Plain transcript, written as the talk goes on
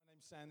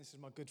Stan, this is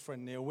my good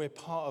friend Neil. We're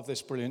part of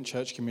this brilliant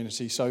church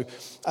community. So,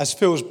 as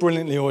Phil's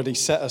brilliantly already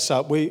set us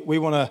up, we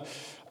want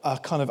to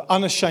kind of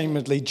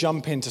unashamedly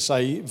jump in to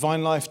say,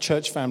 Vine Life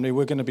Church family,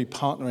 we're going to be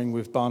partnering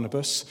with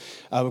Barnabas.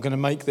 We're going to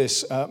make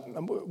this,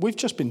 we've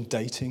just been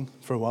dating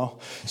for a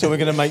while, so we're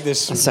going to make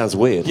this... That sounds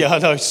weird. Yeah, I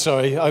know,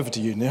 sorry. Over to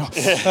you, Neil.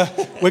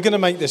 We're going to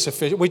make this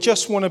official. We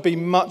just want to be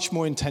much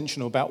more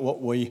intentional about what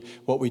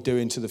we do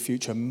into the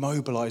future,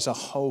 mobilise our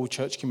whole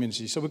church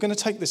community. So we're going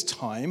to take this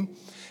time,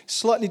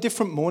 slightly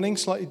different morning,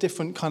 slightly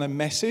different kind of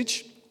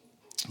message.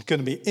 It's going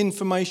to be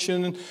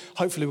information, and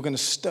hopefully we're going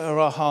to stir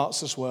our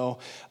hearts as well.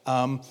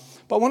 But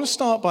I want to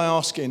start by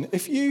asking,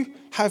 if you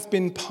have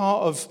been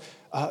part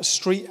of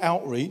street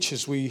outreach,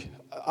 as we,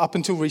 up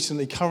until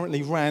recently,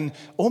 currently ran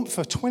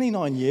for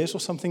 29 years or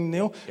something,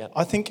 Neil. Yep.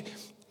 I think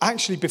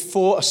actually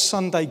before a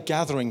Sunday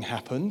gathering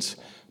happened,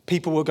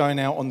 people were going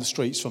out on the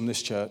streets from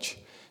this church.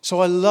 So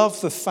I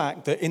love the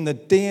fact that in the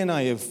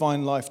DNA of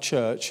Vine Life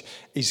Church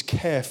is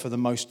care for the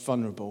most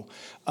vulnerable.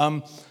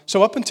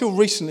 So up until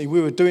recently, we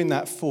were doing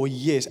that for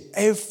years.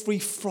 Every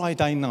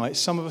Friday night,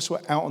 some of us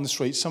were out on the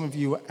streets, some of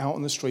you were out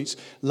on the streets,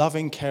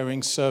 loving,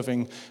 caring,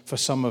 serving for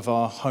some of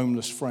our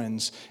homeless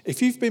friends.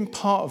 If you've been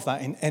part of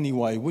that in any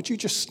way, would you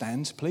just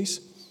stand,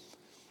 please?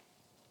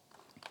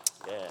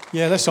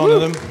 Yeah, let's honour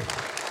them.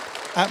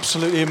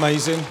 Absolutely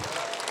amazing.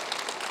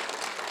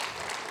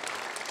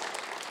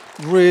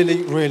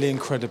 Really, really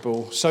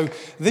incredible. So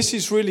this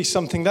is really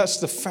something,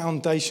 that's the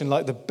foundation,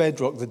 like the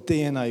bedrock, the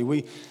DNA.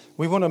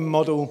 We want to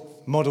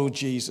model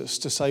Jesus,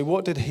 to say,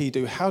 what did he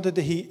do? How did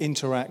he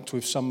interact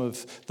with some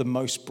of the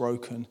most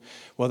broken?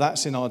 Well,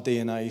 that's in our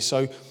DNA.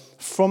 So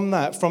from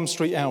that, from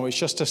Street Outreach,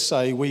 just to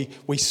say,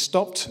 we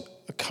stopped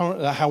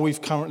how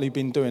we've currently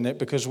been doing it,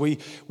 because we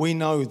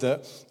know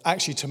that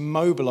actually to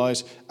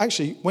mobilise,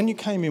 actually, when you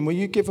came in, were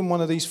you given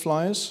one of these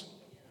flyers?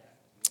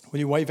 Will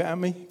you wave it at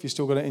me if you've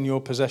still got it in your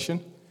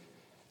possession?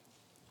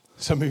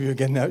 Some of you are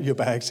getting out your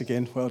bags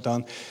again. Well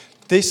done.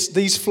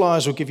 These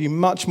flyers will give you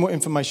much more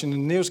information,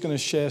 and Neil's going to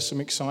share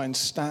some exciting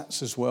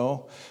stats as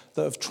well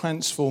that have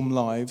transformed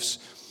lives.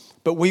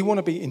 But we want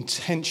to be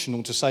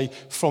intentional to say,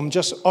 from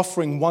just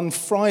offering one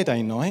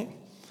Friday night,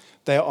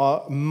 there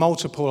are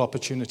multiple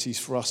opportunities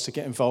for us to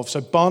get involved.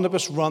 So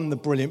Barnabas run the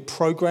brilliant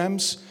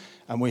programs,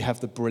 and we have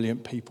the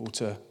brilliant people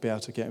to be able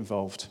to get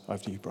involved.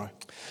 Over to you, bro.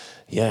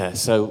 Yeah,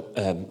 so,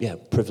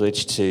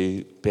 privileged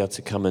to be able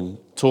to come and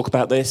talk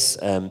about this.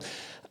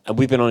 And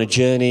we've been on a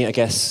journey, I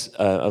guess,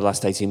 over the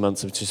last 18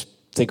 months of just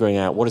figuring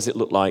out what does it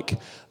look like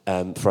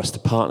for us to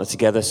partner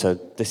together. So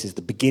this is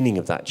the beginning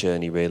of that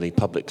journey, really,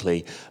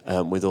 publicly,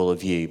 with all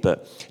of you.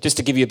 But just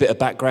to give you a bit of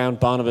background,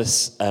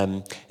 Barnabas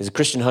is a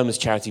Christian homeless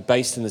charity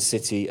based in the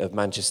city of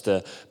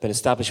Manchester, been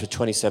established for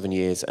 27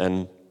 years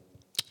and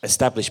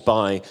established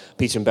by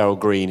Peter and Beryl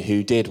Green,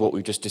 who did what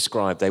we've just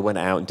described. They went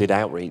out and did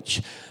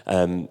outreach.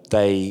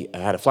 They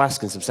had a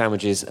flask and some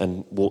sandwiches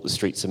and walked the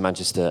streets of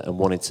Manchester and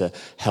wanted to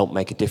help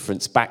make a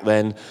difference. Back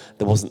then,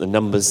 there wasn't the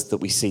numbers that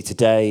we see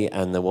today,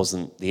 and there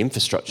wasn't the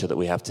infrastructure that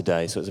we have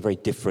today, so it was a very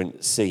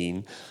different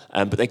scene.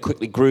 But they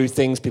quickly grew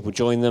things. People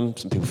joined them.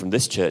 Some people from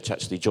this church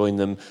actually joined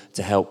them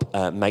to help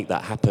make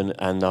that happen.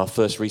 And our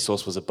first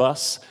resource was a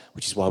bus,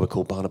 which is why we're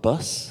called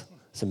Barnabas.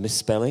 It's a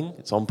misspelling.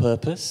 It's on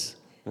purpose.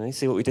 You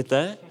see what we did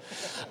there?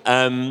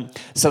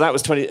 So that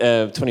was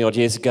 20 odd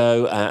years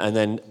ago, and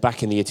then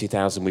back in the year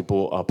 2000 we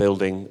bought our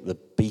building, the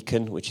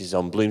Beacon, which is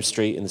on Bloom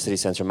Street in the city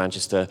centre of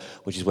Manchester,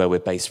 which is where we're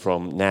based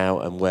from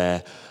now, and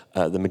where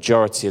the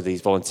majority of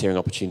these volunteering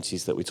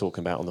opportunities that we're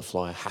talking about on the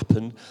flyer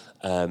happen.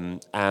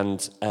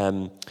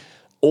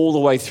 All the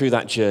way through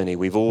that journey,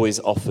 we've always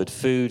offered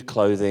food,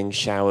 clothing,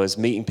 showers,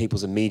 meeting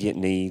people's immediate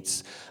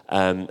needs,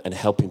 and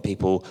helping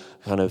people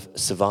kind of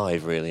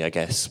survive, really, I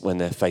guess, when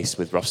they're faced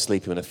with rough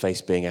sleeping, when they're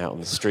faced being out on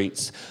the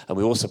streets. And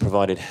we also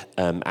provided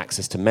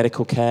access to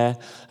medical care,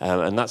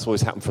 and that's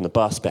always happened from the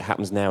bus, but it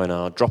happens now in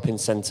our drop-in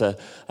centre.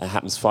 It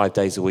happens 5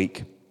 days a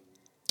week.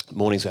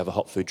 Mornings we have a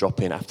hot food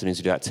drop-in, afternoons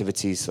we do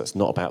activities, so that's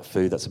not about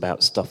food, that's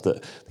about stuff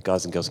that the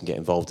guys and girls can get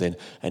involved in,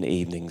 and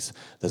evenings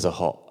there's a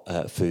hot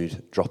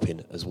food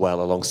drop-in as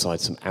well, alongside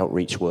some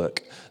outreach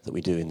work that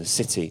we do in the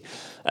city.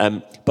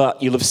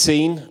 But you'll have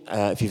seen,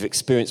 if you've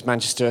experienced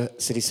Manchester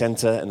city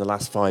centre in the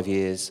last 5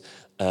 years,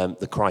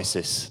 the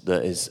crisis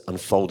that is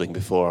unfolding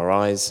before our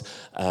eyes.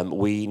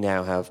 We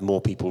now have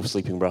more people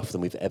sleeping rough than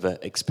we've ever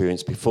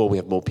experienced before. We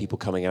have more people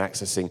coming and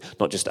accessing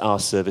not just our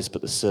service,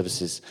 but the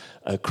services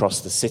across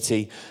the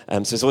city. So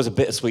it's always a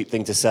bittersweet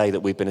thing to say that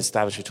we've been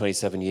established for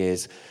 27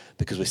 years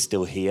because we're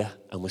still here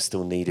and we're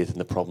still needed, and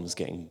the problem's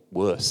getting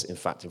worse, in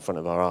fact, in front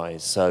of our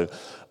eyes. So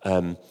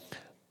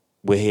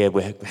we're here,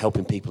 we're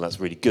helping people,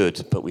 that's really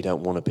good, but we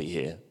don't want to be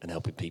here and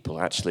helping people.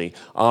 Actually,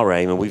 our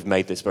aim, and we've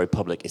made this very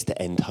public, is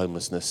to end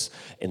homelessness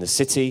in the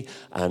city,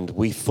 and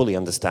we fully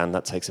understand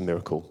that takes a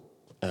miracle,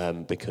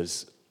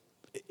 because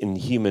in the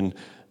human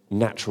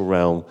natural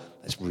realm,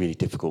 It's really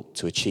difficult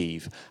to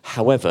achieve.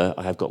 However,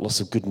 I have got lots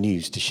of good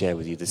news to share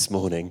with you this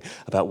morning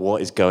about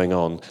what is going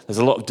on. There's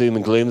a lot of doom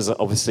and gloom,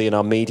 obviously, in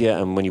our media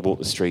and when you walk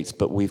the streets,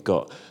 but we've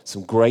got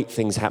some great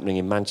things happening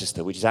in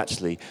Manchester, which is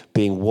actually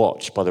being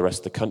watched by the rest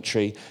of the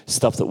country,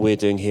 stuff that we're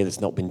doing here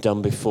that's not been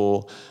done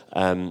before,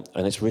 and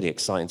it's really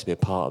exciting to be a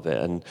part of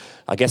it. And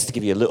I guess to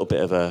give you a little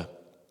bit of a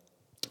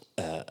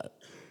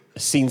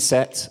scene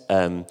set,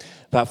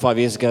 about 5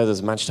 years ago, there was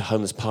a Manchester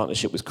Homeless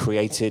Partnership was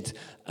created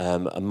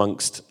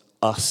amongst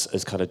us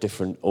as kind of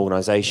different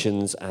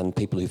organisations and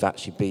people who've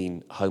actually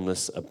been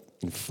homeless,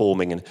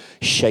 informing and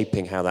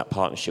shaping how that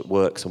partnership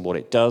works and what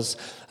it does.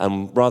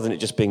 Rather than it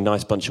just being a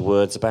nice bunch of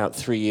words, about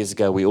 3 years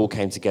ago, we all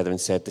came together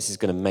and said, this is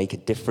going to make a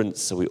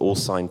difference. So we all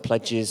signed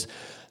pledges.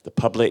 The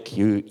public,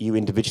 you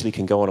individually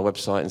can go on a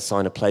website and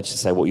sign a pledge to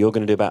say what you're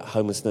going to do about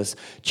homelessness.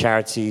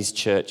 Charities,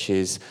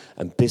 churches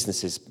and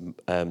businesses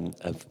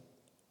have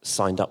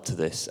signed up to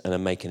this and are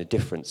making a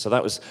difference. So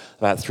that was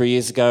about 3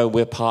 years ago.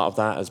 We're part of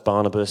that as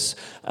Barnabas.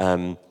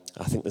 I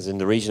think there's in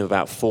the region of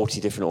about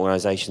 40 different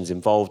organisations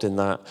involved in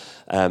that.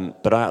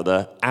 But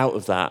out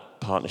of that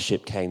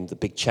partnership came the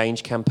Big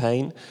Change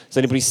campaign. Has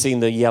anybody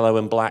seen the yellow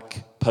and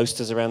black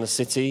posters around the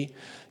city?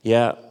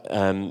 Yeah.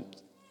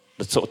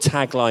 The sort of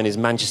tagline is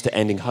Manchester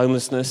Ending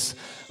Homelessness,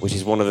 which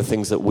is one of the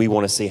things that we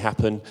want to see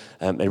happen.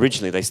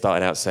 Originally, they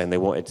started out saying they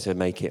wanted to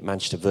make it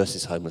Manchester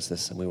versus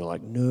homelessness, and we were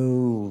like,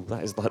 no,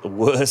 that is like the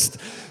worst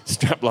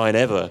strapline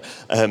ever.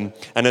 And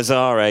as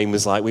our aim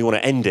was like, we want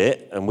to end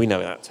it, and we know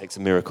that takes a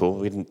miracle.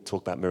 We didn't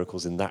talk about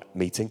miracles in that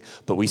meeting,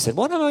 but we said,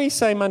 why don't I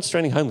say Manchester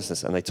Ending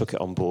Homelessness? And they took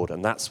it on board,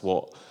 and that's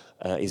what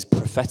is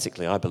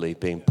prophetically, I believe,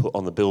 being put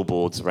on the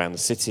billboards around the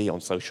city,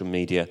 on social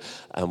media,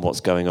 and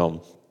what's going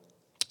on.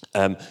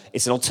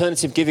 It's an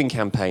alternative giving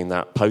campaign,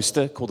 that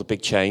poster, called The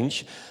Big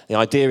Change. The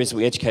idea is that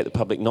we educate the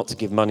public not to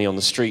give money on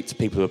the street to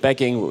people who are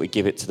begging, but we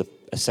give it to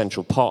a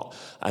central pot,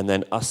 and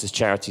then us as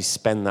charities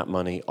spend that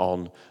money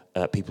on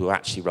people who are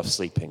actually rough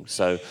sleeping.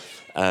 So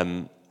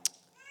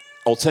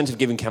alternative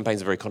giving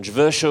campaigns are very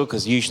controversial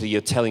because usually you're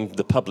telling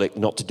the public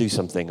not to do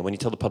something, and when you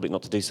tell the public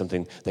not to do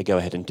something, they go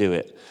ahead and do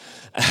it.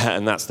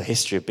 And that's the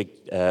history of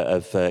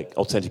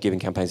alternative giving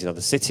campaigns in other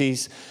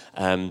cities.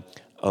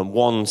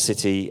 One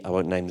city, I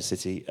won't name the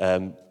city,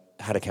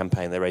 had a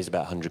campaign. They raised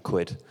about 100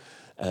 quid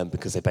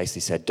because they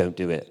basically said, don't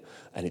do it,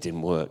 and it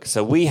didn't work.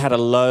 So we had a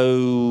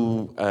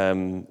low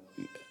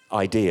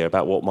idea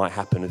about what might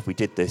happen if we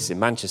did this in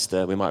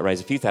Manchester. We might raise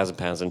a few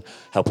 £1,000s and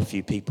help a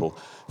few people.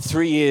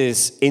 3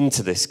 years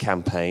into this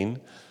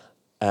campaign,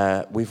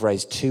 we've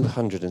raised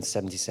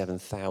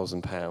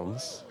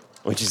 £277,000,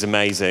 which is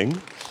amazing.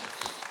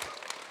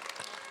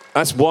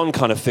 That's one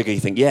kind of figure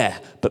you think, yeah,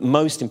 but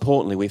most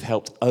importantly, we've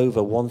helped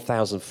over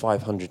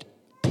 1,500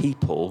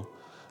 people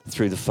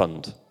through the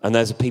fund. And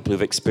those are people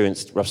who've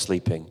experienced rough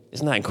sleeping.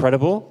 Isn't that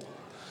incredible?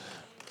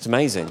 It's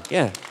amazing,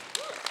 yeah.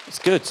 It's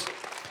good.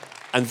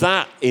 And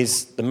that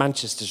is the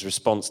Manchester's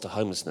response to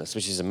homelessness,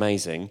 which is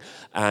amazing.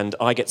 And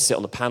I get to sit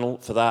on the panel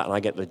for that, and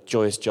I get the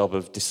joyous job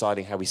of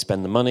deciding how we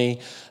spend the money.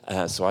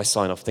 So I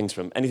sign off things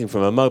from anything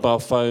from a mobile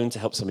phone to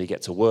help somebody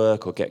get to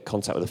work or get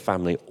contact with a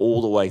family,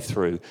 all the way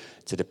through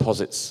to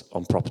deposits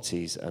on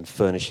properties and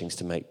furnishings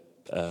to make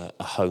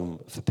a home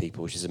for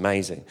people, which is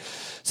amazing.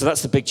 So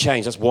that's the Big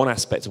Change. That's one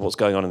aspect of what's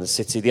going on in the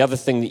city. The other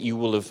thing that you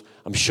will have,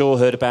 I'm sure,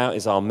 heard about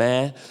is our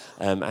mayor,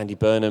 Andy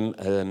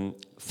Burnham.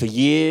 For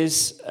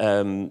years,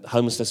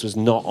 homelessness was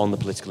not on the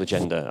political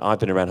agenda. I've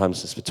been around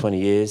homelessness for 20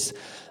 years,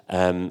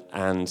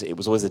 and it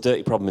was always a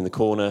dirty problem in the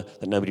corner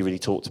that nobody really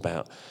talked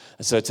about.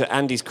 And so to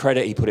Andy's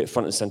credit, he put it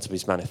front and centre of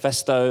his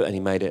manifesto, and he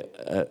made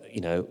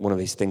it one of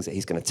his things that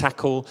he's going to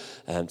tackle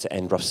to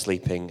end rough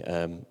sleeping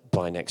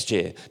by next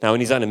year. Now,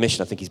 in his own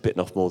admission, I think he's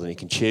bitten off more than he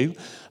can chew,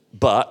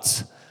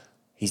 but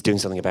he's doing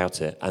something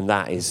about it, and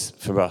that is,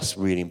 for us,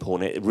 really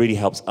important. It really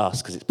helps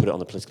us because it's put it on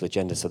the political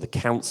agenda, so the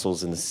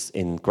councils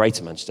in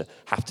Greater Manchester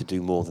have to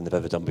do more than they've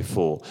ever done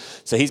before.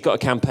 So he's got a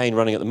campaign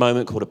running at the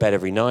moment called A Bed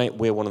Every Night.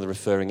 We're one of the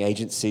referring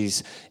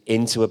agencies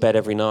into A Bed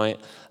Every Night.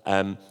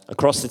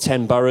 Across the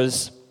 10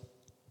 boroughs,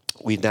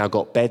 we've now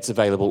got beds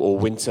available all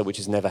winter, which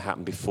has never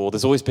happened before.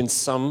 There's always been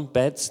some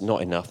beds,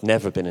 not enough,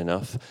 never been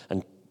enough,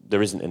 and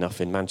there isn't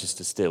enough in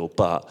Manchester still,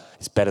 but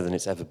it's better than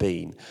it's ever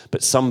been.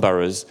 But some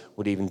boroughs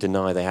would even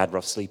deny they had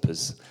rough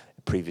sleepers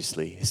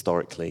previously,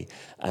 historically,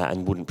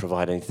 and wouldn't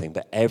provide anything.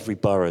 But every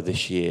borough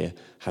this year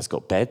has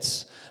got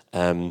beds,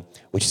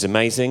 which is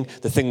amazing.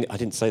 The thing, I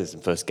didn't say this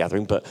in first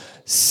gathering, but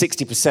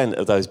 60%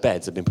 of those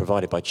beds have been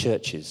provided by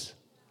churches.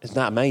 Isn't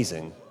that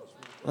amazing?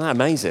 Isn't that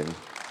amazing?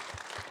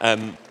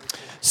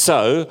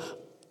 So,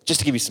 just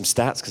to give you some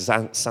stats, because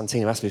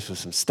Santino asked me for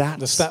some stats.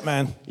 The stat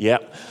man.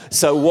 Yep.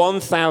 So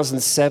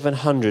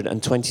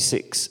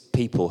 1,726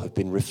 people have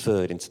been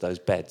referred into those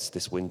beds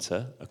this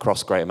winter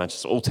across Greater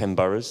Manchester, all 10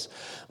 boroughs,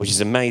 which is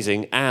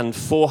amazing. And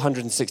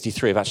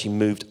 463 have actually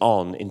moved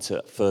on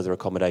into further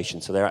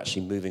accommodation. So they're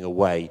actually moving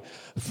away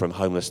from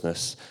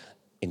homelessness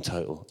in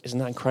total. Isn't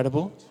that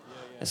incredible?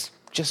 It's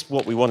just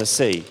what we want to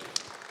see.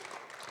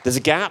 There's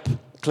a gap.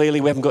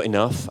 clearly we haven't got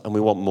enough and we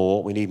want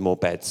more. We need more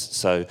beds.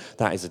 So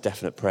that is a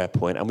definite prayer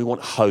point. And we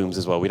want homes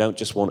as well. We don't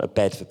just want a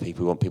bed for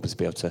people. We want people to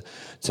be able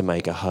to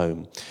make a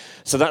home.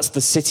 So that's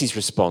the city's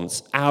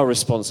response. Our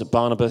response at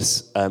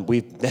Barnabas,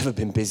 we've never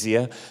been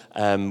busier.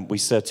 We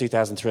served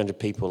 2,300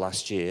 people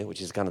last year,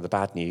 which is kind of the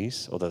bad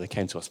news, although they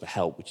came to us for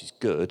help, which is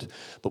good.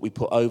 But we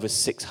put over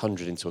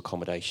 600 into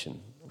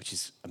accommodation, which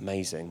is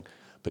amazing.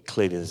 But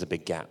clearly there's a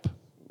big gap.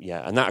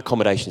 Yeah, and that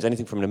accommodation is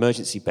anything from an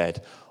emergency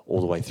bed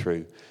all the way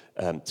through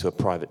to a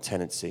private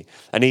tenancy.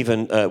 And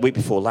even week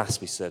before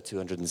last, we served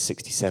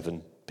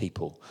 267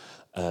 people.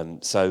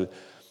 So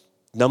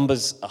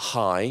numbers are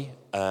high,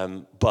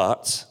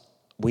 but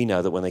we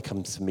know that when they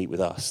come to meet with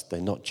us, they're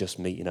not just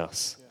meeting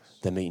us,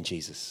 they're meeting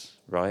Jesus,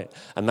 right?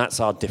 And that's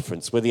our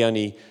difference. We're the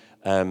only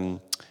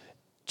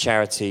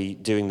charity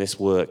doing this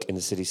work in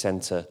the city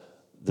centre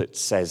that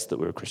says that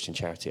we're a Christian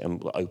charity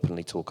and will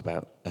openly talk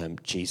about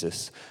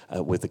Jesus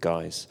with the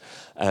guys.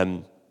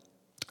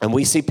 And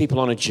we see people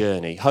on a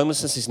journey.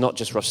 Homelessness is not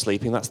just rough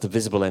sleeping. That's the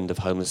visible end of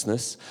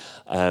homelessness.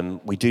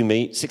 We do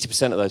meet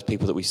 60% of those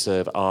people that we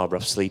serve are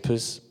rough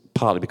sleepers,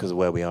 partly because of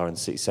where we are in the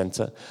city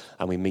centre,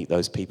 and we meet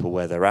those people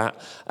where they're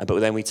at. But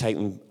then we take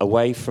them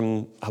away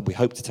from, we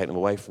hope to take them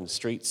away from the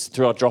streets,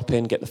 through our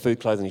drop-in, get the food,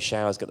 clothing, and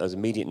showers, get those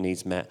immediate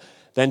needs met,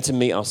 then to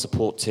meet our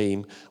support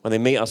team. When they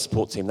meet our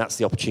support team, that's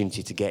the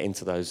opportunity to get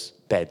into those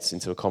beds,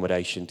 into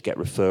accommodation, to get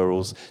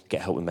referrals,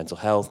 get help with mental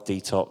health,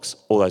 detox,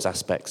 all those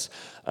aspects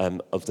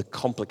of the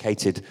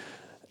complicated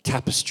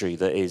tapestry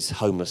that is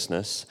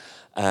homelessness.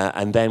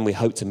 And then we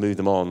hope to move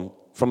them on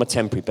from a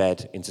temporary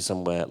bed into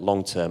somewhere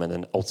long-term, and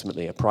then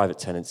ultimately a private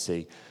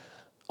tenancy,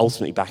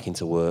 ultimately back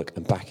into work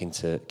and back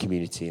into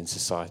community and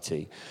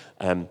society.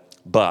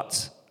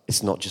 But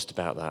it's not just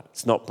about that.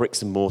 It's not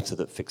bricks and mortar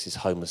that fixes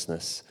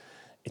homelessness.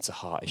 It's a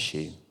heart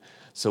issue.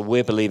 So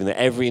we're believing that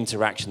every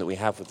interaction that we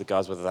have with the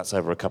guys, whether that's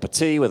over a cup of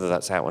tea, whether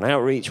that's out on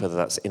outreach, whether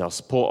that's in our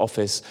support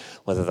office,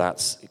 whether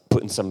that's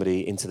putting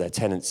somebody into their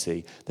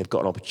tenancy, they've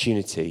got an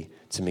opportunity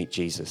to meet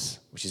Jesus,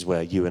 which is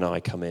where you and I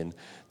come in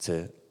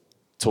to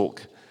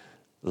talk,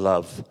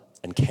 love,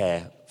 and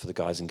care for the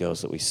guys and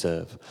girls that we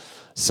serve.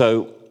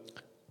 So,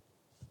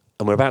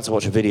 and we're about to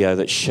watch a video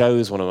that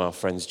shows one of our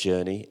friends'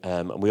 journey,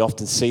 and we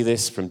often see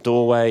this from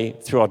Doorway,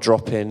 through our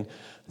drop-in,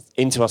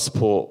 into our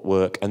support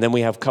work. And then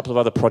we have a couple of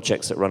other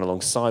projects that run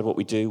alongside what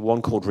we do.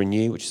 One called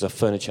Renew, which is a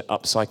furniture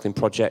upcycling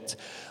project,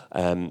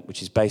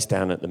 which is based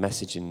down at the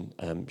Message in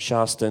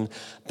Sharston.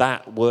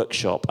 That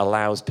workshop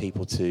allows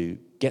people to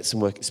get some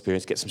work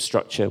experience, get some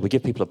structure. We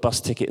give people a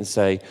bus ticket and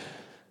say,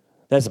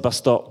 there's a bus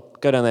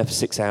stop, go down there for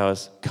 6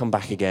 hours, come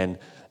back again.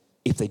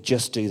 If they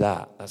just do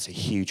that, that's a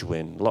huge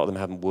win. A lot of them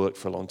haven't worked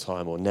for a long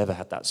time or never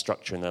had that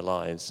structure in their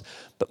lives.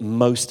 But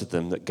most of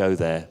them that go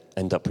there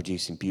end up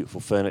producing beautiful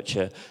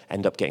furniture,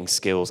 end up getting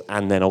skills,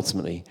 and then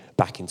ultimately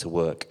back into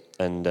work.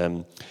 And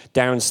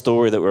Darren's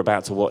story that we're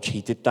about to watch,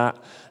 he did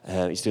that.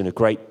 He's did a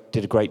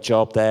great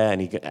job there,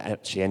 and he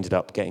actually ended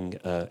up getting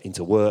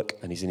into work,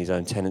 and he's in his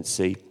own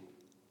tenancy.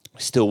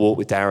 Still walk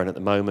with Darren at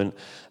the moment,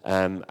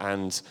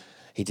 and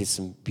he did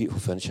some beautiful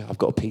furniture. I've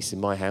got a piece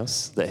in my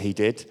house that he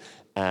did.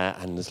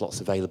 And there's lots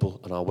available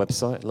on our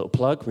website. A little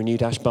plug,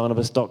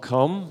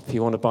 renew-barnabas.com, if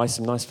you want to buy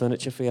some nice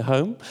furniture for your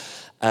home.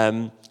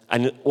 And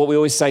what we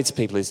always say to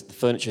people is the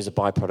furniture is a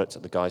byproduct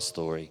of the guy's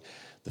story.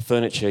 The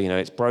furniture,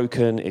 it's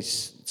broken.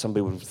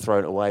 Somebody would have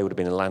thrown it away, would have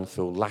been a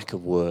landfill, lack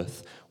of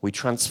worth. We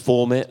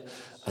transform it,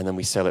 and then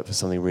we sell it for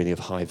something really of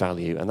high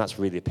value. And that's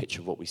really a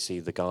picture of what we see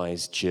the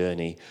guy's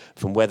journey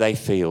from where they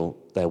feel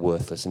they're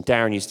worthless. And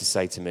Darren used to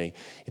say to me,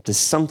 if there's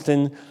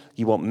something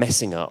you want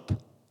messing up,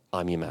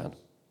 I'm your man.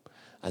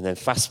 And then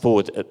fast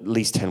forward at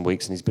least 10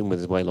 weeks, and he's been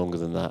with us way longer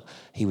than that.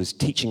 He was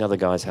teaching other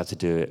guys how to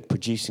do it,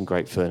 producing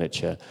great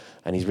furniture,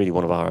 and he's really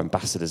one of our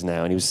ambassadors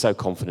now. And he was so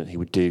confident he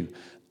would do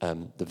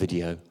the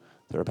video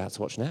that we're about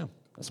to watch now.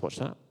 Let's watch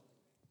that.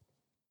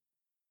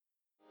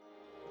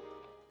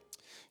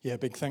 Yeah,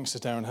 big thanks to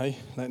Darren Hay,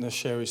 letting us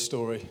share his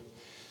story.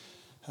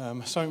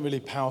 Something really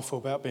powerful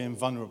about being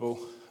vulnerable,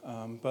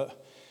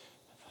 but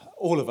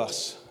all of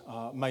us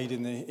are made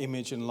in the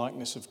image and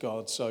likeness of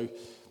God. So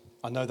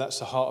I know that's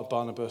the heart of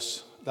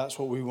Barnabas. That's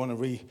what we want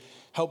to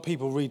help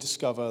people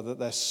rediscover, that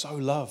they're so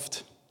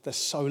loved. They're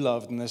so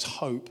loved, and there's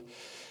hope,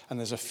 and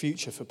there's a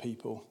future for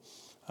people.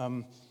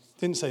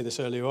 Didn't say this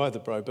earlier either,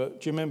 bro,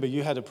 but do you remember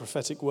you had a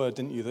prophetic word,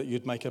 didn't you, that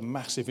you'd make a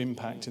massive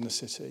impact in the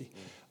city?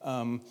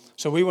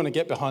 So we want to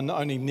get behind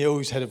not only Neil,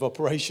 who's head of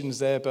operations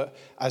there, but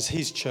as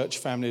his church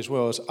family as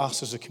well as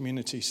us as a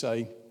community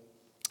say,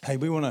 hey,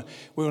 we want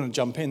to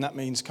jump in. That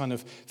means kind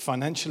of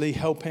financially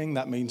helping.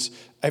 That means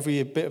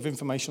every bit of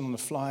information on the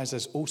flyers.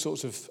 There's all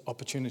sorts of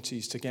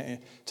opportunities to get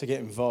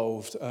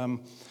involved. I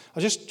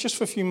just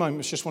for a few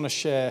moments just want to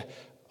share,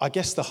 I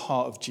guess, the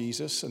heart of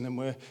Jesus, and then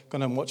we're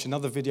going to watch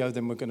another video,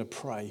 then we're going to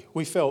pray.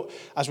 We felt,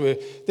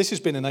 this has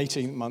been an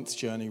 18-month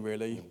journey,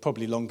 really,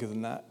 probably longer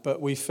than that,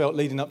 but we felt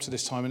leading up to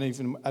this time, and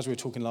even as we were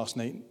talking last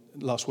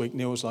week,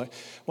 Neil was like,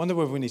 wonder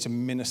whether we need to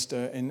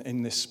minister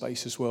in this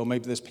space as well.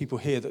 Maybe there's people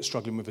here that are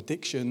struggling with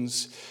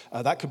addictions.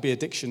 That could be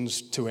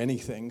addictions to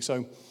anything. So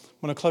I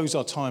want to close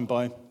our time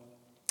by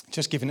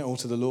Just giving it all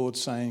to the Lord,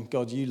 saying,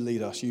 God, you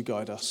lead us, you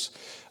guide us.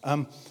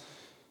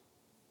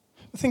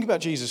 Think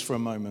about Jesus for a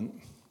moment.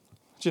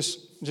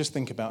 Just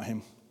think about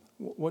him.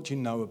 What do you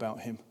know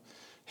about him?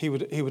 He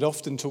would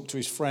often talk to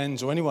his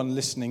friends or anyone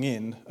listening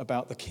in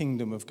about the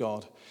kingdom of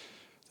God,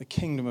 the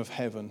kingdom of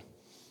heaven.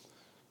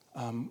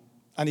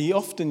 And he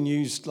often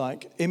used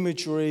like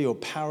imagery or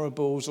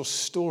parables or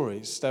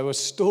stories. There were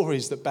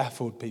stories that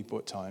baffled people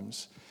at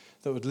times,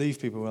 that would leave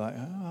people like,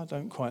 oh, I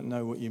don't quite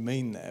know what you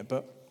mean there.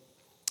 But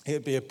it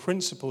would be a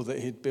principle that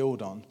he'd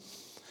build on.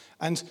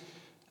 And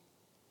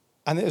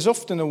it was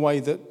often a way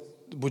that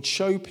would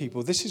show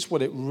people this is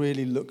what it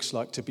really looks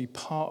like to be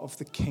part of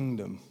the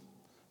kingdom,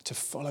 to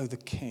follow the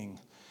king.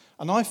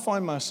 And I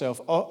find myself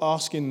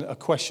asking a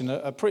question,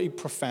 a pretty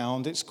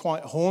profound, it's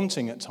quite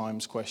haunting at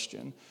times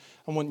question.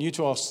 I want you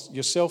to ask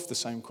yourself the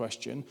same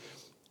question.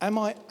 Am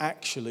I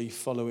actually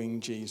following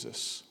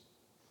Jesus?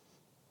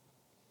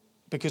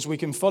 Because we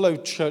can follow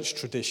church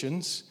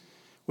traditions,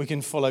 we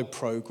can follow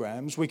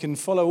programs, we can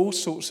follow all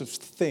sorts of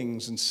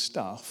things and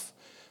stuff,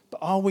 but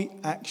are we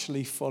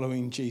actually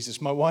following Jesus?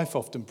 My wife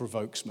often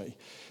provokes me.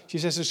 She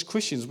says, as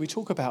Christians, we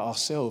talk about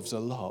ourselves a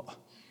lot.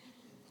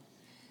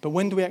 But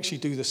when do we actually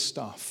do the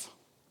stuff?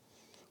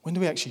 When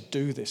do we actually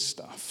do this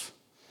stuff?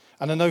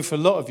 And I know for a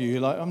lot of you,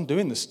 you're like, I'm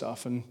doing this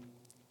stuff, and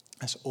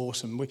that's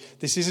awesome.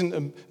 This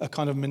isn't a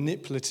kind of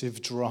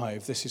manipulative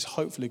drive. This is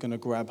hopefully going to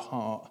grab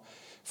heart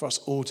for us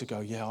all to go,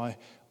 yeah,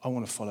 I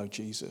want to follow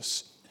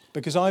Jesus.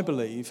 Because I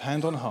believe,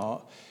 hand on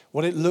heart,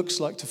 what it looks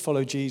like to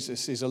follow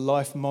Jesus is a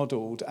life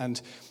modeled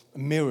and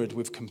mirrored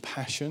with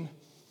compassion,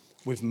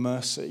 with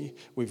mercy,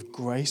 with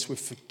grace, with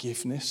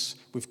forgiveness,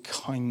 with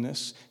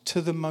kindness to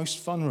the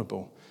most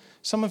vulnerable.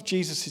 Some of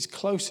Jesus'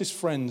 closest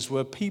friends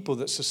were people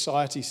that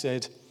society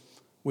said,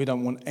 we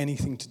don't want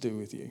anything to do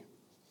with you.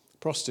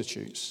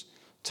 Prostitutes,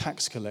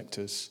 tax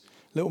collectors,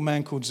 a little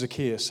man called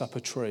Zacchaeus up a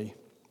tree.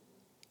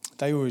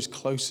 They were his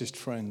closest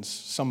friends,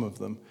 some of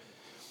them.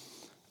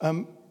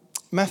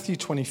 Matthew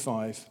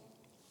 25,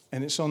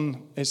 and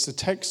it's the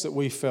text that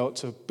we felt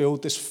to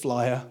build this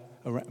flyer,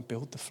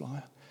 do the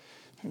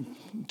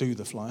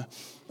flyer.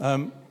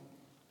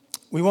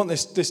 We want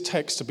this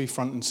text to be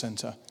front and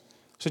center.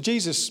 So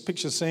Jesus,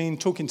 picture the scene,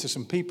 talking to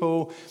some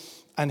people,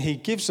 and he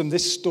gives them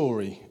this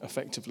story,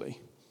 effectively.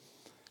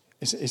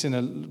 It's in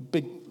a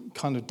big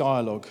kind of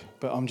dialogue,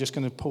 but I'm just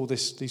going to pull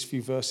these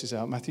few verses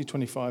out. Matthew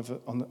 25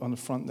 on the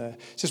front there.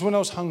 It says, when I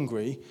was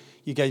hungry,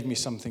 you gave me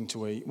something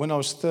to eat. When I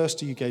was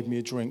thirsty, you gave me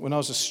a drink. When I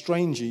was a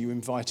stranger, you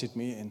invited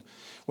me in.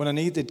 When I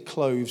needed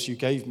clothes, you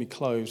gave me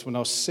clothes. When I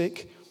was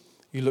sick,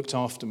 you looked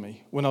after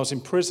me. When I was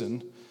in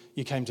prison,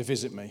 you came to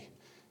visit me.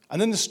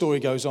 And then the story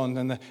goes on,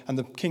 and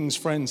the king's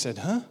friend said,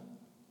 huh?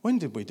 When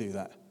did we do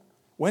that?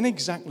 When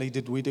exactly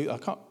did we do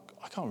that?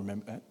 I can't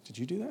remember. Did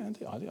you do that,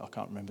 Andy? I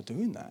can't remember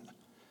doing that.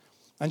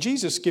 And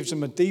Jesus gives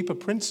them a deeper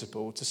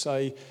principle to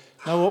say,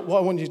 no, what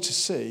I want you to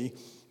see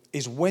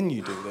is when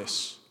you do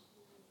this.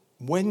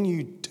 When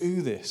you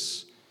do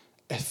this,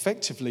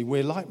 effectively,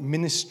 we're like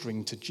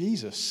ministering to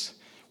Jesus.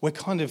 We're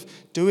kind of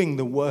doing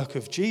the work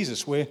of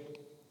Jesus. We're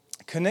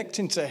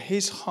connecting to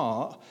his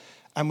heart,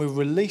 and we're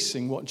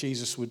releasing what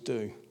Jesus would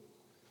do.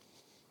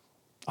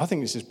 I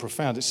think this is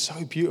profound. It's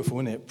so beautiful,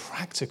 isn't it?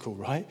 Practical,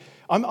 right?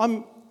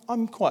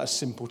 I'm quite a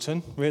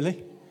simpleton,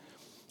 really.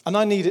 And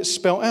I need it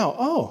spelt out.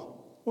 Oh,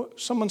 well,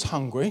 someone's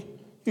hungry,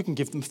 you can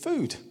give them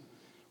food.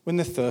 When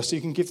they're thirsty,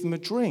 you can give them a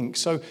drink.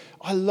 So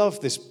I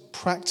love this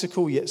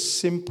practical yet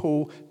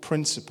simple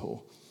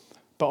principle.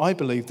 But I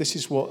believe this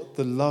is what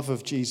the love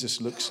of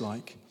Jesus looks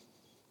like.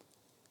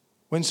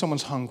 When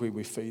someone's hungry,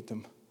 we feed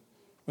them.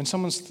 When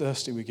someone's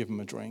thirsty, we give them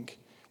a drink.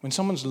 When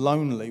someone's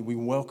lonely, we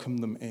welcome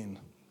them in.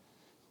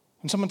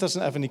 When someone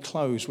doesn't have any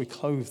clothes, we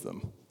clothe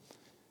them.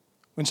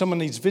 When someone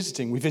needs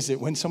visiting, we visit.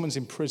 When someone's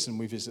in prison,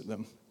 we visit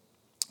them.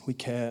 We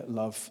care,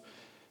 love,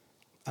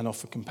 and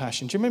offer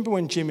compassion. Do you remember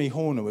when Jimmy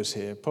Horner was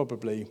here,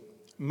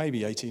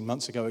 maybe 18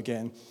 months ago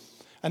again?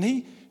 And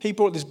he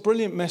brought this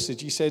brilliant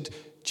message. He said,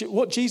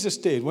 what Jesus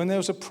did, when there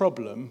was a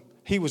problem,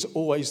 he was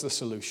always the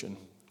solution.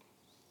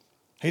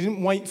 He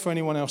didn't wait for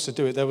anyone else to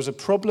do it. There was a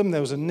problem,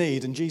 there was a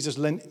need, and Jesus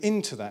leant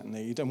into that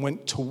need and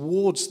went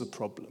towards the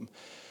problem.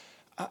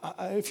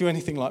 If you're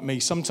anything like me,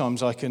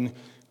 sometimes I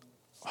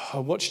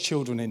watch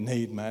children in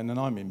need, man, and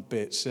I'm in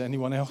bits.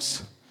 Anyone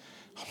else?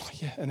 I'm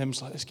like, yeah. And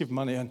Em's like, let's give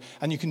money.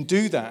 And you can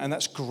do that, and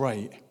that's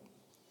great.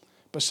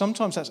 But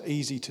sometimes that's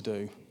easy to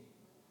do.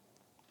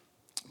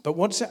 But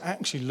what does it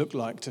actually look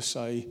like to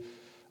say,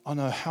 oh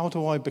no, how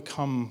do I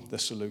become the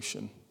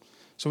solution?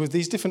 So with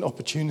these different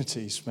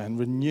opportunities, man,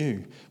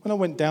 renew. When I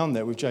went down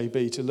there with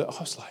JB to look,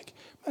 I was like,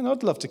 man,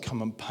 I'd love to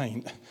come and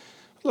paint.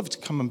 I'd love to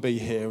come and be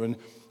here. And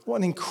what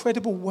an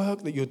incredible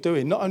work that you're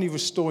doing, not only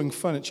restoring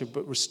furniture,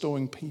 but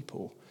restoring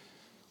people.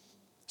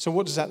 So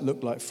what does that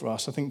look like for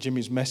us? I think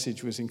Jimmy's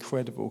message was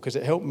incredible because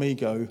it helped me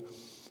go,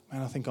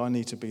 man, I think I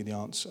need to be the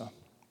answer.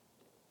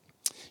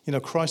 You know,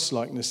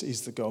 Christ-likeness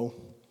is the goal.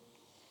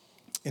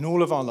 In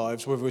all of our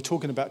lives, whether we're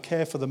talking about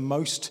care for the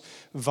most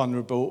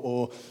vulnerable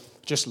or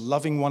just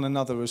loving one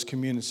another as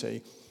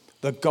community,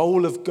 The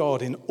goal of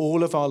God in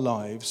all of our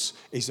lives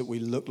is that we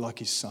look like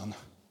his son.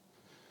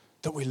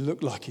 That we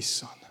look like his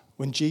son.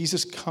 When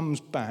Jesus comes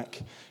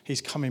back,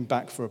 he's coming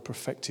back for a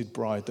perfected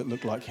bride that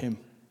look like him.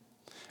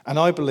 And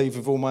I believe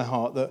with all my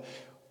heart that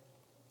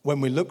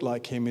when we look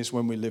like him is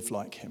when we live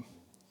like him.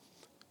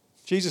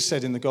 Jesus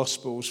said in the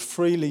Gospels,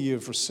 freely you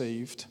have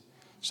received,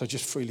 so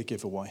just freely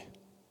give away.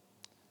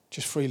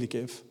 Just freely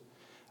give.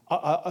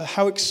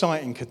 How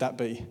exciting could that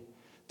be?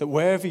 That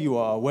wherever you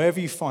are, wherever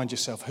you find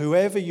yourself,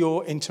 whoever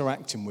you're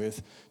interacting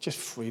with, just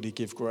freely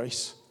give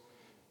grace.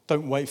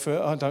 Don't wait for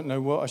it. I don't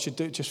know what I should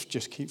do.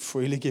 Just keep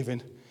freely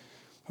giving.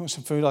 I want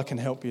some food, I can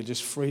help you.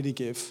 Just freely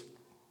give.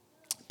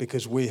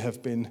 Because we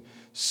have been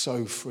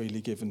so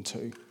freely given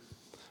to.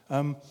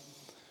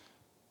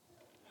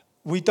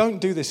 We don't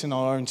do this in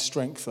our own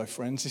strength, though,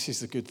 friends. This is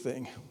the good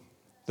thing.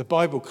 The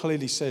Bible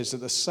clearly says that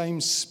the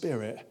same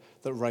Spirit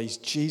that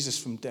raised Jesus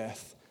from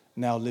death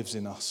now lives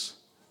in us.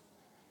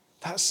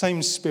 That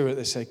same Spirit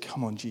that said,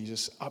 come on,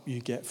 Jesus, up you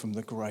get from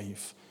the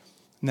grave,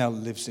 now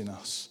lives in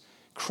us.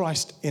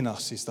 Christ in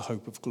us is the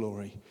hope of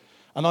glory.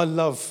 And I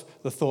love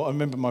the thought, I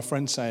remember my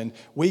friend saying,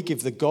 we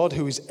give the God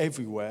who is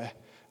everywhere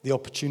the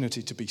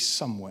opportunity to be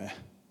somewhere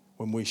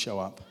when we show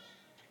up.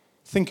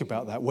 Think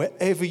about that.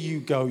 Wherever you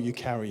go, you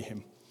carry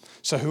him.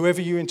 So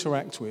whoever you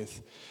interact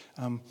with,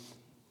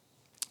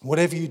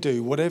 whatever you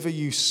do, whatever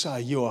you say,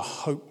 you're a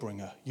hope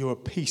bringer, you're a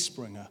peace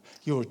bringer,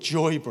 you're a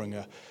joy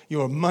bringer,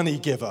 you're a money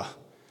giver,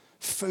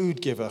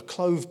 food giver,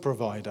 clothes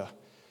provider,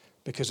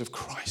 because of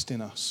Christ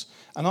in us.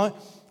 And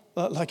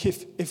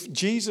if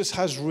Jesus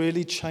has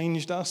really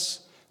changed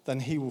us,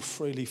 then he will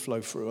freely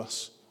flow through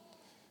us.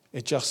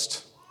 It's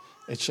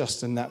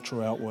just a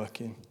natural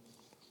outworking.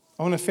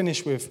 I want to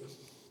finish with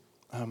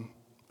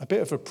a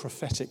bit of a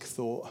prophetic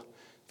thought.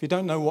 If you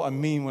don't know what I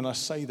mean when I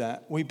say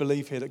that, we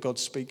believe here that God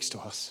speaks to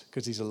us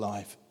because he's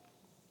alive.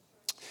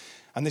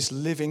 And this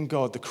living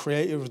God, the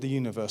creator of the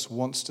universe,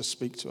 wants to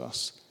speak to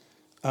us.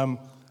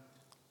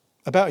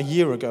 About a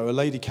year ago, a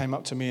lady came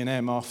up to me and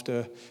Em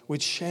after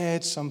we'd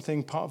shared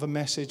something, part of a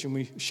message, and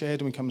we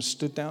come and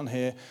stood down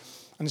here.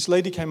 And this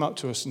lady came up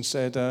to us and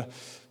said,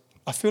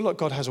 I feel like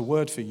God has a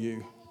word for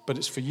you, but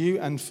it's for you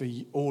and for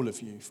all of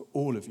you, for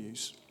all of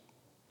yous.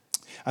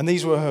 And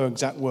these were her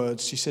exact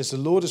words. She says, the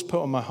Lord has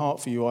put on my heart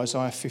for you,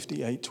 Isaiah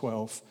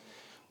 58:12.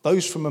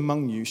 Those from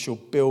among you shall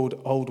build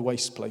old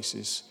waste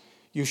places.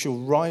 You shall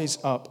rise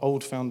up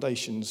old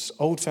foundations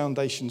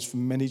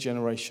from many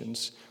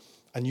generations,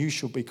 and you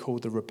shall be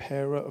called the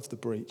repairer of the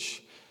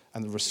breach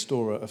and the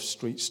restorer of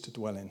streets to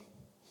dwell in.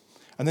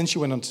 And then she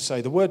went on to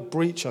say, the word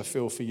breach, I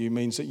feel for you,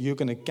 means that you're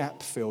going to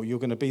gap fill. You're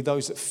going to be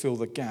those that fill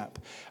the gap,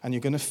 and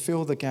you're going to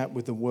fill the gap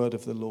with the word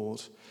of the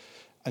Lord.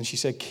 And she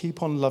said,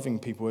 keep on loving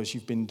people as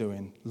you've been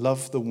doing.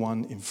 Love the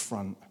one in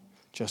front,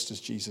 just as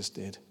Jesus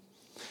did.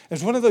 It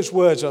was one of those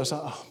words I was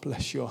like, oh,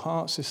 bless your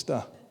heart,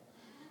 sister.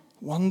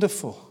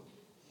 Wonderful.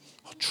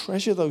 I'll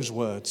treasure those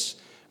words.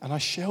 And I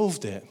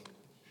shelved it.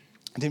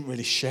 I didn't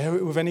really share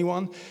it with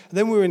anyone. And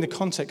then we were in the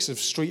context of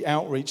street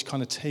outreach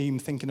kind of team,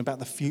 thinking about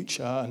the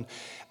future. And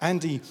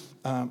Andy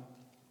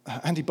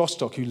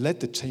Bostock, who led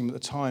the team at the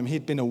time,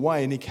 he'd been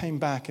away and he came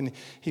back and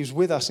he was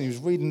with us and he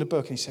was reading the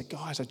book and he said,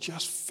 guys, I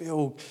just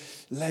feel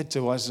led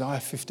to Isaiah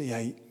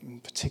 58,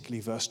 and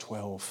particularly verse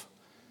 12.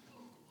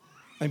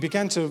 And he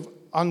began to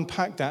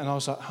unpack that and I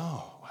was like,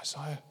 oh,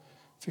 Isaiah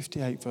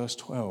 58, verse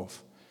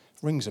 12.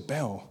 Rings a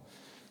bell.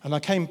 And I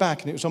came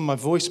back and it was on my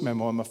voice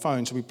memo on my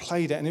phone, so we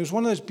played it. And it was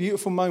one of those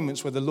beautiful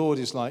moments where the Lord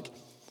is like,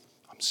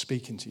 I'm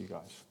speaking to you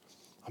guys.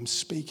 I'm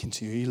speaking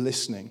to you. Are you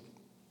listening?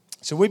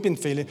 So we've been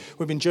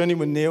journeying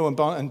with Neil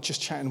and just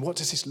chatting, what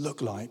does this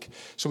look like?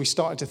 So we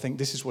started to think,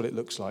 this is what it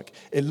looks like.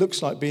 It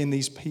looks like being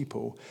these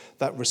people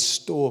that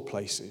restore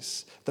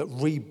places, that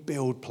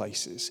rebuild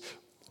places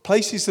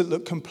that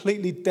look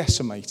completely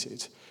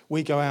decimated.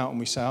 We go out and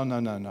we say, oh, no,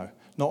 not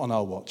on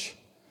our watch,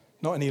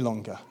 not any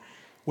longer.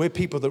 We're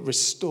people that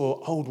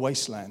restore old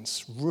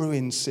wastelands,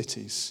 ruined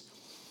cities.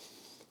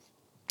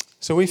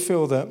 So we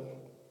feel that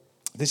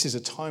this is a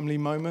timely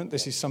moment.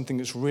 This is something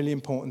that's really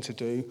important to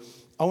do.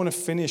 I want to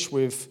finish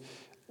with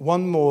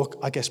one more,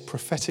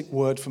 prophetic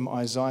word from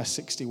Isaiah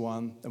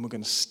 61. Then we're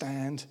going to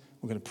stand.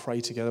 We're going to pray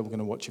together. We're going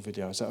to watch a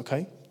video. Is that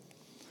okay?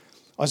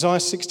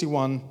 Isaiah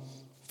 61,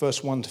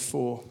 verse 1 to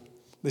 4.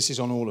 This is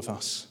on all of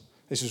us.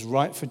 This was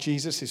right for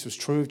Jesus. This was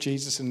true of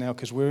Jesus. And now,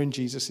 because we're in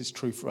Jesus, it's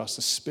true for us.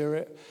 The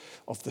Spirit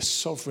of the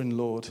sovereign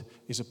Lord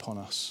is upon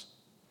us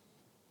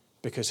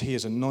because he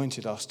has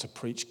anointed us to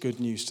preach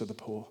good news to the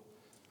poor.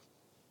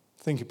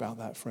 Think about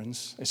that,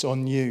 friends. It's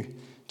on you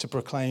to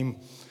proclaim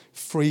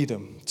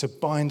freedom, to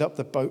bind up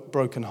the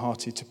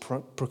brokenhearted, to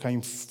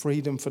proclaim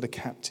freedom for the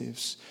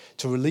captives,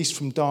 to release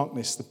from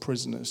darkness the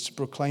prisoners, to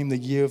proclaim the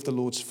year of the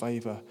Lord's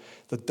favor,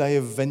 the day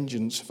of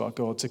vengeance of our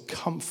God, to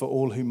comfort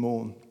all who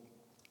mourn,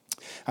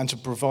 and to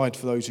provide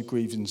for those who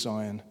grieve in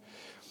Zion.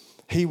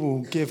 He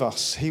will give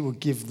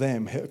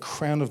them a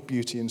crown of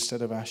beauty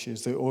instead of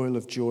ashes, the oil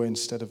of joy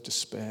instead of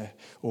despair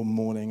or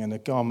mourning, and a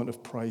garment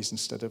of praise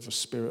instead of a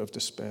spirit of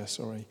despair,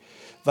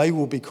 They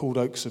will be called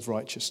oaks of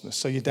righteousness.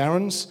 So your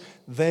Darrens,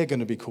 they're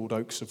going to be called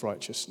oaks of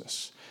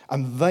righteousness,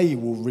 and they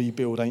will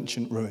rebuild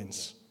ancient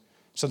ruins.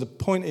 So the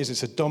point is,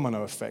 it's a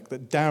domino effect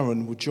that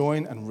Darren will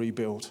join and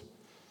rebuild.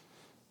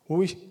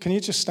 Can you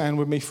just stand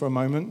with me for a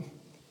moment?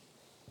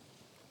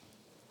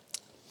 I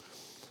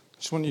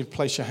just want you to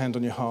place your hand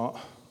on your heart.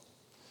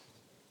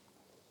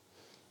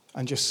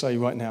 And just say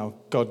right now,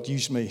 God,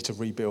 use me to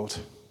rebuild.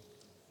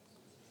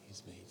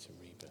 Use me to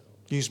rebuild.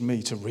 Use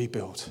me to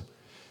rebuild.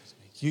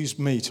 Use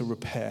me to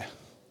repair.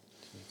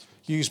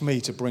 Use me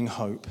to bring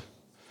hope.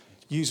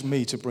 Use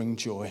me to bring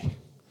joy.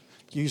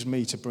 Use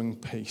me to bring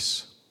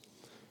peace.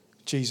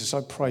 Jesus,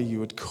 I pray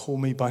you would call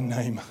me by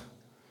name.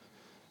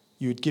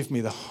 You would give me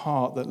the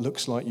heart that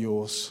looks like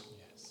yours.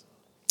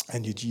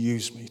 And you'd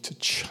use me to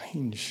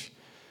change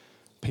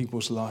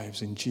people's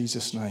lives in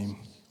Jesus' name.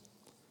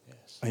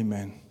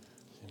 Amen.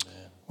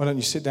 Why don't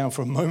you sit down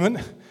for a moment?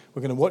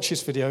 We're going to watch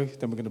this video,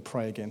 then we're going to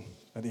pray again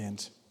at the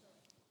end.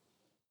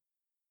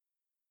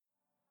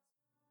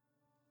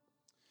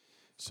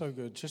 So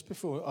good. Just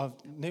before,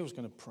 Neil's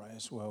going to pray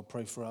as well,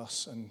 pray for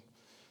us and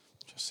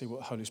just see what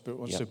the Holy Spirit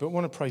wants to do. But I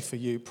want to pray for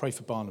you, pray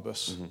for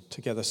Barnabas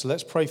together. So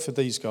let's pray for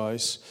these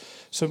guys.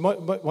 So why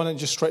don't you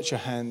just stretch your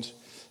hand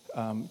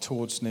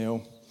towards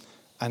Neil,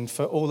 and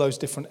for all those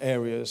different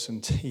areas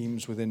and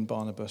teams within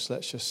Barnabas,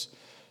 let's just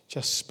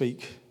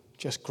speak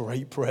just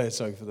great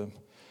prayers over them.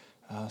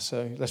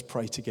 So let's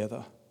pray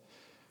together.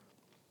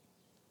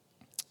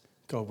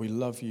 God, we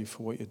love you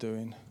for what you're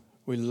doing.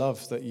 We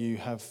love that you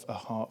have a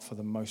heart for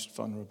the most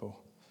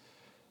vulnerable.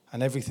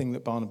 And everything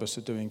that Barnabas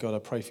are doing, God, I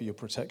pray for your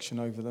protection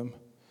over them.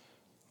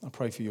 I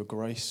pray for your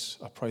grace.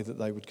 I pray that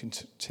they would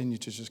continue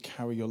to just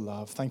carry your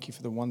love. Thank you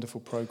for the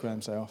wonderful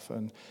programs they offer,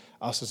 and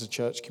us as a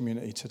church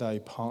community today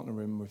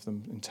partnering with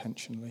them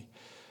intentionally.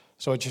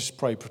 So I just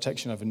pray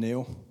protection over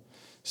Neil,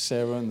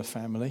 Sarah and the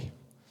family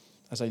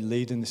as they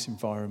lead in this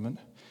environment.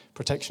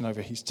 Protection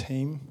over his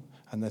team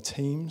and their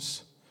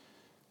teams.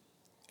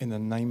 In the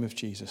name of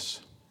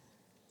Jesus.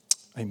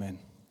 Amen.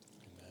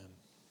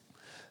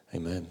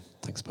 Amen.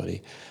 Thanks,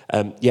 buddy.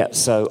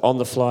 So on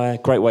the flyer,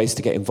 great ways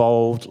to get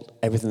involved.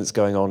 Everything that's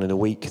going on in a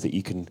week that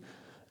you can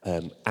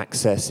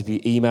access. If you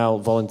email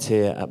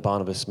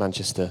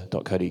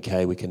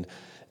volunteer@barnabasmanchester.co.uk, we can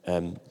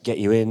get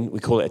you in. We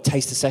call it a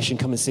taster session.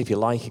 Come and see if you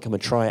like it. Come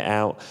and try it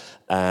out.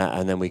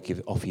 And then we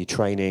offer you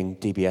training,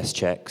 DBS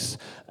checks,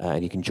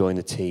 and you can join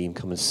the team,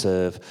 come and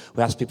serve.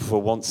 We ask people for a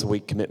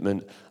once-a-week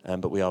commitment,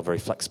 but we are very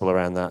flexible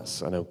around that.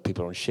 So I know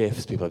people are on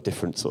shifts, people have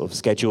different sort of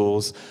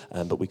schedules,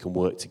 but we can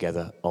work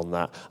together on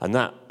that. And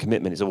that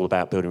commitment is all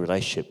about building a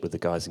relationship with the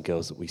guys and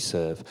girls that we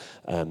serve.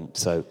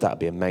 So that would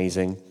be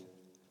amazing.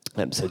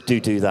 So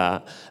do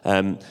that.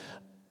 So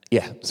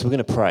we're going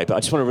to pray, but I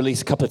just want to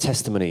release a couple of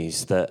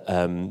testimonies that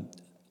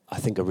I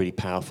think are really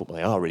powerful. Well,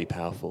 they are really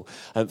powerful.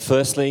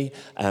 Firstly,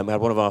 we had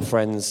one of our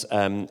friends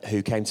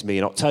who came to me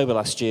in October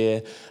last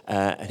year,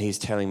 and he's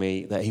telling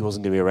me that he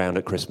wasn't going to be around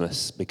at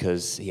Christmas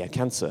because he had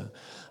cancer.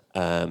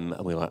 And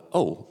we were like,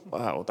 oh,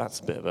 wow, that's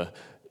a bit of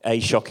A,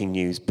 shocking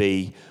news,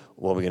 B,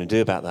 what are we going to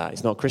do about that?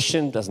 He's not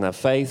Christian, doesn't have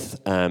faith,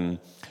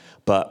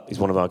 but he's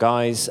one of our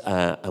guys,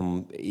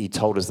 and he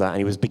told us that, and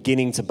he was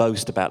beginning to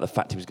boast about the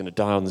fact he was going to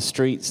die on the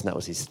streets, and that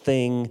was his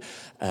thing,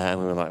 and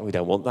we were like, we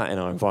don't want that in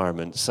our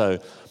environment. So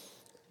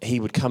he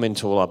would come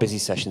into all our busy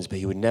sessions, but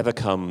he would never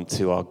come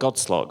to our God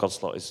slot. God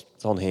slot is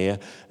on here.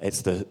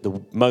 It's the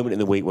moment in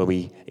the week where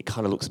it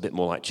kind of looks a bit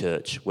more like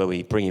church, where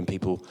we bring in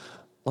people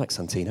like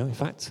Santino, in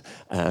fact,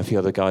 a few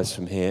other guys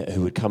from here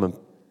who would come and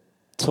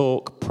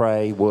talk,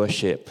 pray,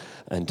 worship,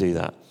 and do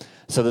that.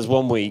 So there's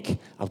one week,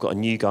 I've got a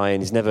new guy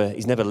in, he's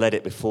never led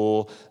it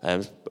before,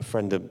 a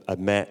friend I'd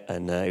met,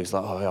 and he was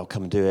like, oh, I'll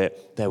come and do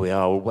it. There we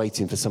are, we're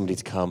waiting for somebody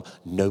to come,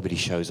 nobody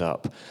shows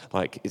up.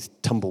 Like, it's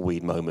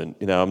tumbleweed moment,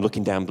 I'm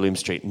looking down Bloom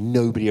Street,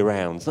 nobody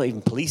around, it's not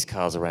even police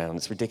cars around,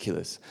 it's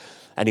ridiculous.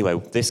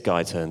 Anyway, this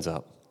guy turns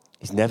up.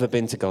 He's never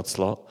been to God's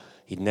slot,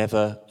 he'd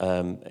never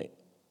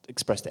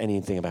expressed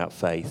anything about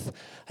faith,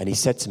 and he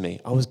said to me,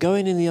 I was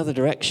going in the other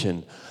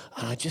direction,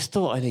 and I just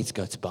thought I need to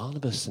go to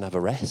Barnabas and have a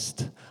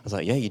rest. I was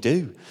like, yeah, you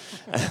do.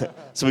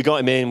 So we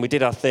got him in, we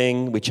did our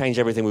thing, we changed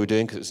everything we were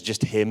doing because it was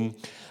just him,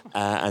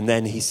 and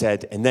then he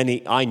said,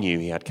 I knew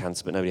he had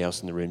cancer, but nobody else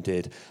in the room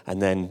did,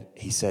 and then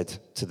he said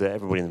to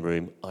everybody in the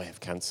room, I have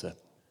cancer.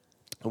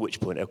 At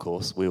which point, of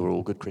course, we were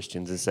all good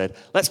Christians and said,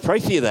 let's pray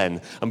for you then.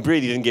 And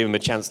really didn't give him a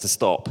chance to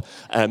stop.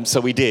 So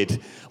we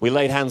did. We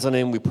laid hands on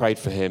him. We prayed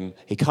for him.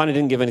 He kind of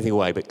didn't give anything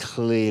away, but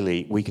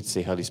clearly we could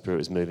see Holy Spirit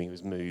was moving. He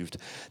was moved.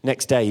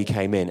 Next day he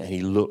came in and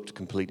he looked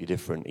completely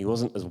different. He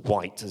wasn't as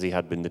white as he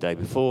had been the day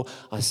before.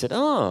 I said,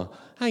 how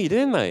you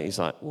doing, mate? He's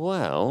like,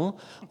 well,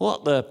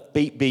 what the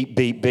beep, beep,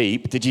 beep,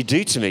 beep did you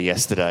do to me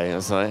yesterday? I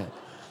was like,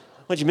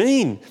 what do you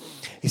mean?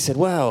 He said,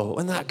 well,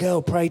 when that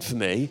girl prayed for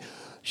me,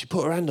 she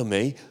put her hand on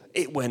me,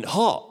 it went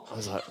hot. I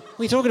was like, what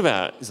are you talking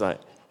about? He's like,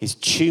 his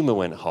tumour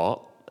went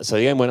hot, So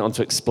he then went on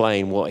to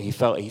explain what he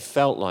felt. He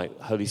felt like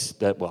I would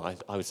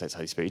say it's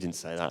Holy Spirit. He didn't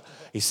say that.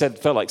 He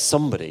felt like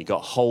somebody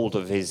got hold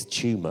of his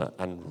tumor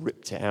and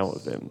ripped it out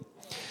of him.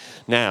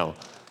 Now,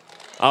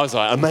 I was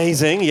like,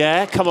 amazing,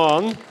 yeah, come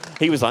on.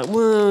 He was like,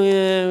 well,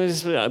 yeah,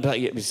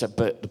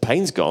 but the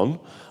pain's gone,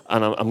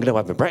 and I'm going to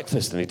have my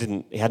breakfast.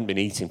 And he hadn't been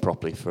eating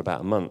properly for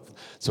about a month.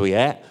 So he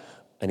ate,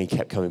 and he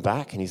kept coming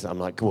back, and I'm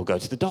like, we'll go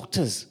to the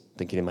doctors.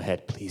 Thinking in my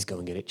head, please go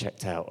and get it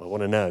checked out. I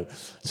want to know.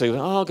 So he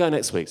went, I'll go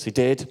next week. So he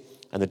did.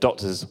 And the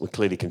doctors were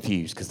clearly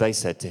confused because they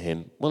said to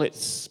him, well,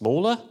 it's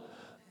smaller.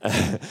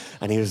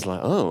 And he was like,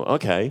 oh,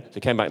 okay. So he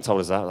came back and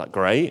told us that. Like,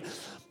 great.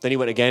 Then he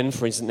went again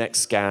for his next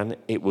scan.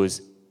 It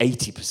was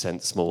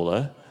 80%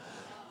 smaller.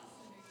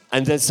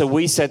 And then so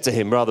we said to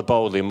him rather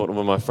boldly, and one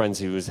of my friends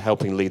who was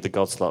helping lead the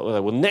God slot,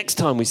 well, next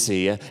time we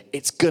see you,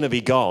 it's going to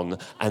be gone.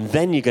 And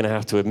then you're going to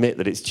have to admit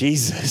that it's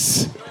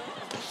Jesus.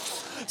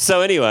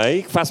 So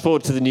anyway, fast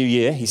forward to the new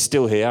year. He's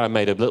still here. I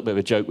made a little bit of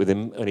a joke with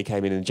him when he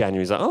came in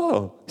January. He's like,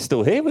 oh,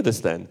 still here with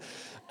us then?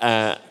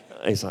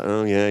 He's like,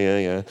 oh,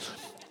 yeah.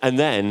 And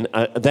then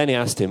he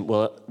asked him,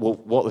 well,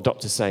 what are the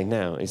doctors saying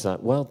now? He's like,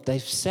 well,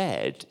 they've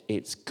said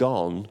it's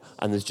gone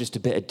and there's just a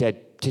bit of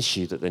dead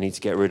tissue that they need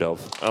to get rid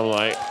of. I'm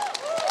like...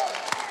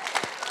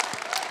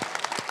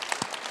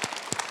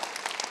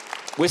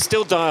 We're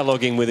still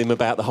dialoguing with him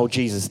about the whole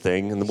Jesus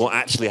thing and what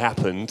actually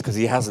happened, because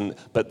he hasn't.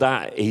 But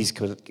that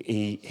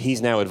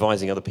he's now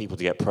advising other people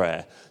to get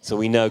prayer. So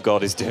we know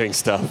God is doing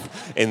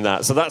stuff in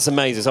that. So that's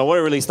amazing. So I want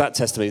to release that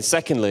testimony.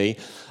 Secondly,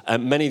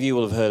 many of you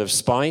will have heard of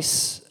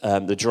Spice,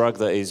 the drug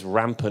that is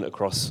rampant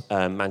across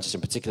Manchester,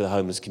 in particular the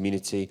homeless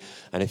community.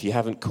 And if you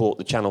haven't caught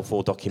the Channel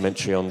 4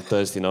 documentary on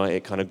Thursday night,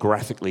 it kind of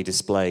graphically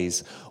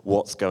displays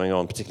what's going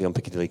on, particularly on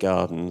Piccadilly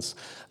Gardens.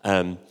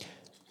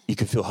 You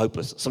can feel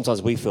hopeless.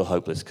 Sometimes we feel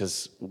hopeless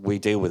because we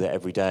deal with it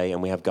every day,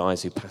 and we have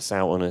guys who pass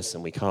out on us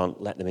and we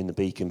can't let them in the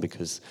Beacon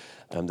because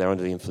they're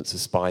under the influence of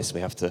Spice.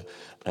 We have to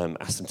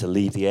ask them to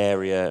leave the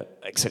area,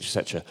 etc.,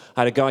 etc.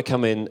 I had a guy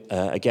come in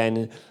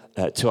again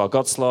to our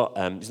God slot.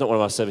 He's not one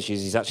of our service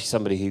users. He's actually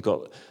somebody who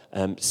got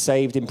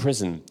saved in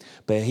prison.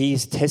 But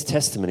his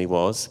testimony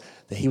was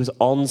that he was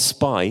on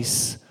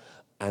Spice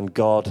and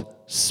God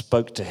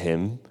spoke to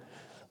him,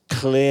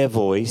 clear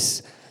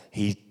voice.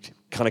 He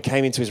kind of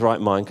came into his right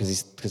mind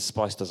because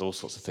Spice does all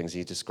sorts of things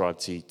he described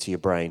to your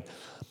brain.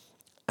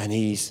 And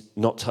he's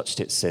not touched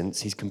it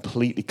since. He's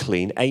completely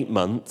clean. 8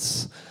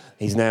 months.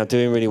 He's now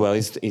doing really well.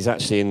 He's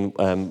actually in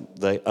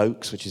the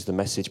Oaks, which is the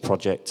Message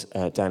Project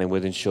down in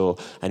Wythenshawe.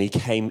 And he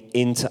came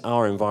into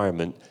our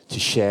environment to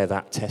share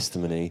that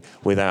testimony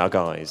with our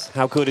guys.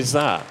 How good is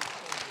that?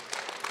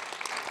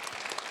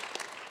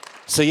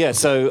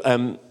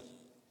 So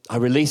I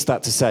released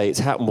that to say it's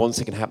happened once,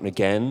 it can happen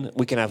again.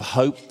 We can have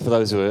hope for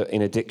those who are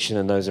in addiction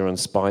and those who are on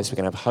Spice. We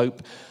can have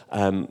hope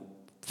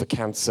for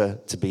cancer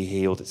to be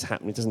healed. It's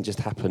happening. It doesn't just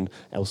happen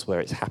elsewhere.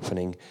 It's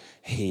happening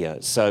here.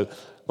 So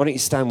why don't you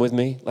stand with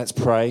me? Let's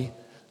pray.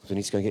 We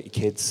need to go and get your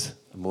kids.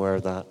 I'm aware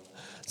of that.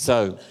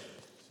 So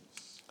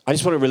I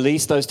just want to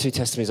release those two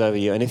testimonies over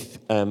you. And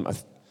if,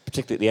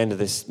 particularly at the end of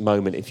this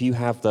moment, if you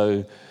have,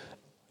 though,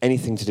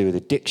 anything to do with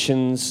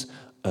addictions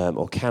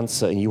or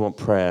cancer and you want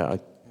prayer, I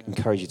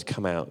encourage you to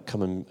come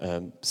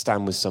and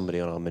stand with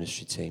somebody on our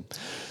ministry team.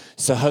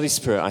 So Holy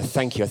Spirit, I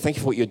thank you. I thank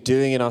you for what you're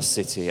doing in our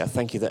city. I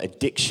thank you that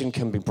addiction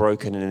can be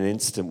broken in an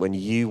instant when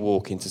you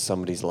walk into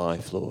somebody's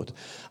life, Lord.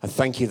 I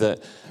thank you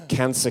that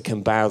cancer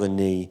can bow the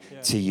knee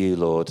to you,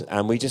 Lord.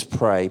 And we just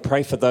pray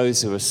for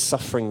those who are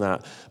suffering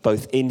that,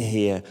 both in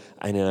here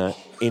and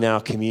in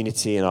our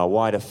community, in our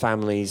wider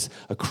families,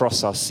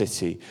 across our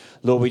city.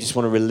 Lord, we just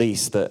want to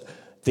release that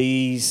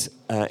these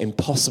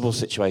impossible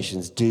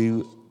situations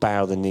do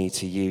bow the knee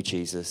to you,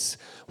 Jesus.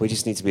 We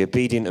just need to be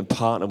obedient and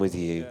partner with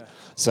you. Yeah.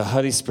 So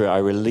Holy Spirit, I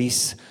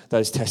release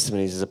those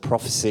testimonies as a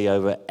prophecy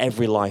over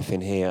every life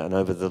in here and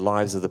over the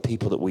lives of the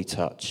people that we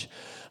touch.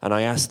 And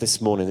I ask this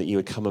morning that you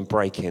would come and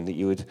break in, that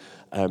you would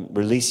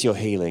release your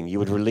healing. You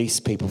would release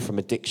people from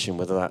addiction,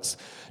 whether that's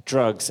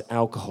drugs,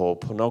 alcohol,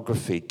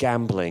 pornography,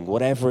 gambling,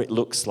 whatever it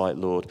looks like,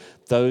 Lord.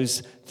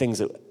 Those things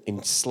that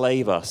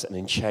enslave us and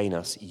enchain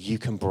us, you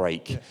can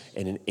break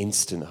in an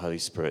instant, Holy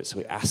Spirit. So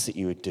we ask that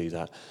you would do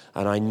that.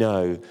 And I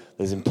know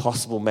there's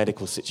impossible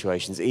medical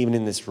situations, even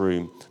in this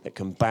room, that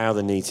can bow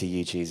the knee to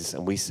you, Jesus.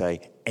 And we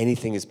say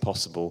anything is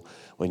possible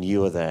when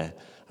you are there.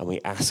 And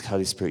we ask,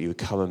 Holy Spirit, you would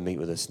come and meet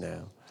with us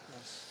now.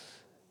 Yes.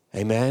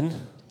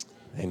 Amen.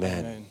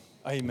 Amen. Amen.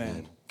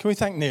 Amen. Can we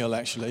thank Neil,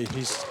 actually?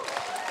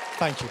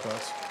 Thank you,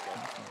 guys.